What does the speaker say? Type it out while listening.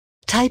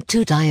Type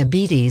 2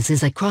 diabetes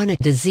is a chronic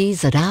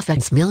disease that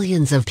affects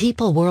millions of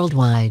people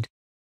worldwide.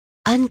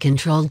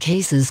 Uncontrolled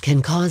cases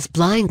can cause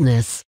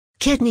blindness,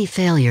 kidney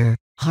failure,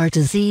 heart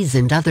disease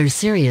and other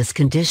serious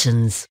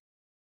conditions.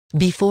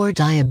 Before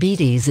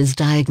diabetes is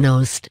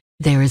diagnosed,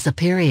 there is a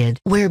period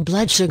where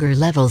blood sugar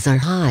levels are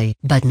high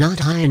but not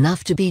high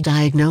enough to be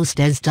diagnosed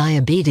as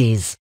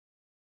diabetes.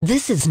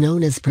 This is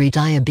known as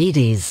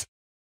prediabetes.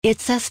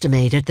 It's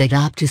estimated that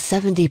up to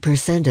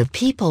 70% of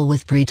people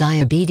with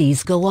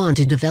prediabetes go on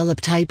to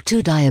develop type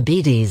 2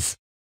 diabetes.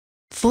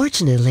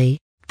 Fortunately,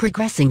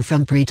 progressing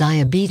from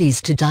prediabetes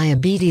to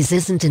diabetes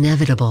isn't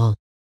inevitable.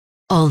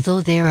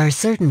 Although there are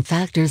certain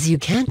factors you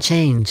can't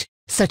change,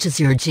 such as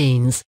your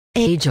genes,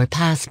 age or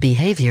past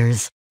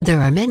behaviors,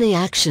 there are many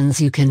actions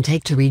you can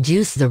take to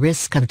reduce the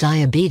risk of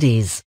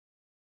diabetes.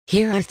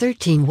 Here are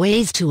 13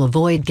 ways to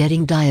avoid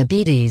getting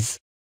diabetes.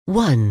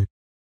 1.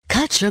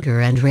 Cut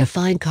sugar and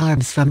refined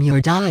carbs from your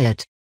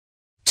diet.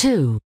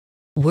 2.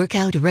 Work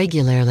out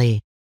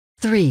regularly.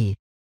 3.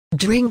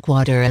 Drink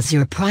water as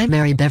your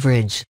primary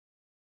beverage.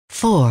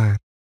 4.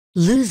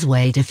 Lose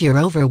weight if you're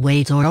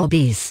overweight or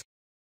obese.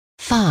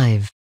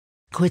 5.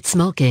 Quit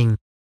smoking.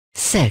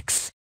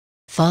 6.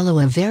 Follow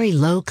a very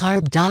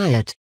low-carb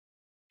diet.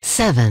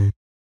 7.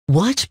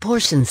 Watch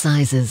portion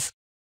sizes.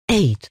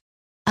 8.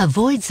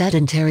 Avoid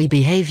sedentary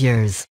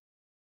behaviors.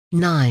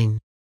 9.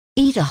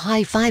 Eat a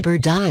high-fiber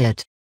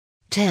diet.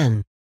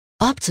 10.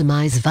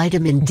 Optimize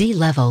vitamin D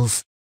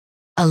levels.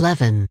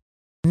 11.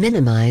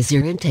 Minimize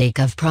your intake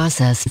of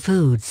processed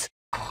foods.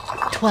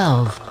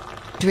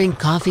 12. Drink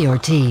coffee or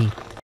tea.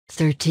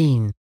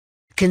 13.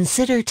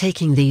 Consider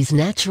taking these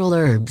natural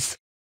herbs.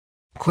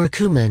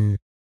 Curcumin.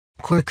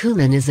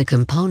 Curcumin is a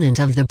component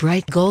of the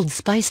bright gold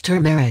spice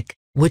turmeric,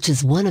 which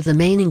is one of the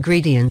main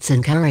ingredients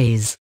in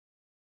curries.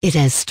 It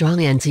has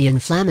strong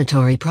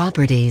anti-inflammatory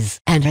properties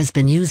and has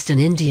been used in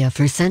India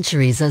for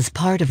centuries as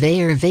part of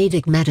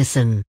Ayurvedic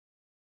medicine.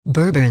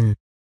 Berberine.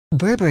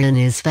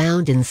 Berberine is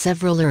found in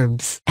several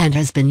herbs and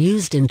has been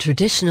used in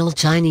traditional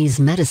Chinese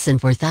medicine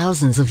for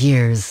thousands of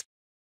years.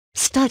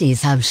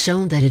 Studies have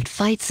shown that it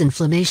fights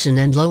inflammation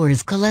and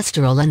lowers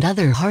cholesterol and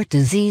other heart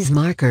disease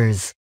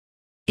markers.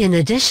 In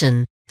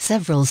addition,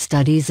 several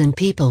studies in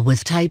people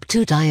with type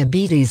 2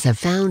 diabetes have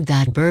found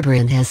that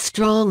berberine has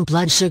strong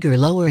blood sugar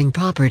lowering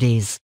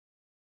properties.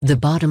 The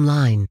bottom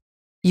line: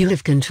 you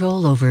have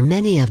control over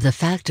many of the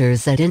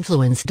factors that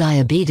influence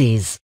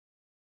diabetes.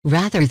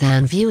 Rather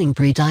than viewing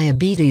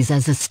prediabetes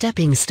as a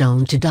stepping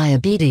stone to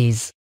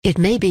diabetes, it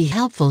may be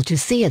helpful to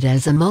see it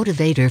as a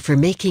motivator for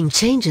making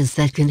changes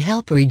that can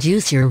help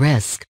reduce your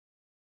risk.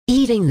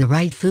 Eating the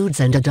right foods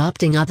and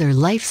adopting other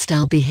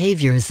lifestyle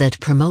behaviors that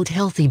promote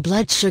healthy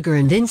blood sugar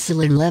and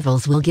insulin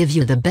levels will give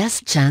you the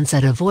best chance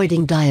at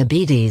avoiding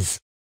diabetes.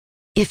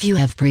 If you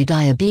have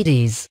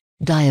prediabetes,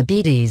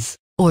 diabetes,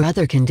 or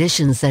other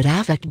conditions that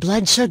affect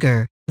blood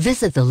sugar,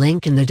 visit the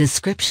link in the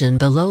description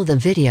below the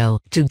video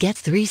to get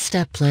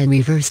 3-step plan: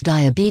 reverse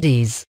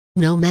diabetes,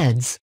 no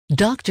meds,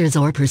 doctors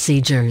or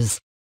procedures.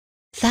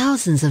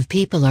 Thousands of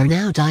people are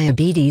now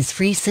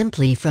diabetes-free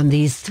simply from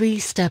these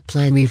 3-step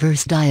plan: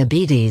 reverse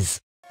diabetes.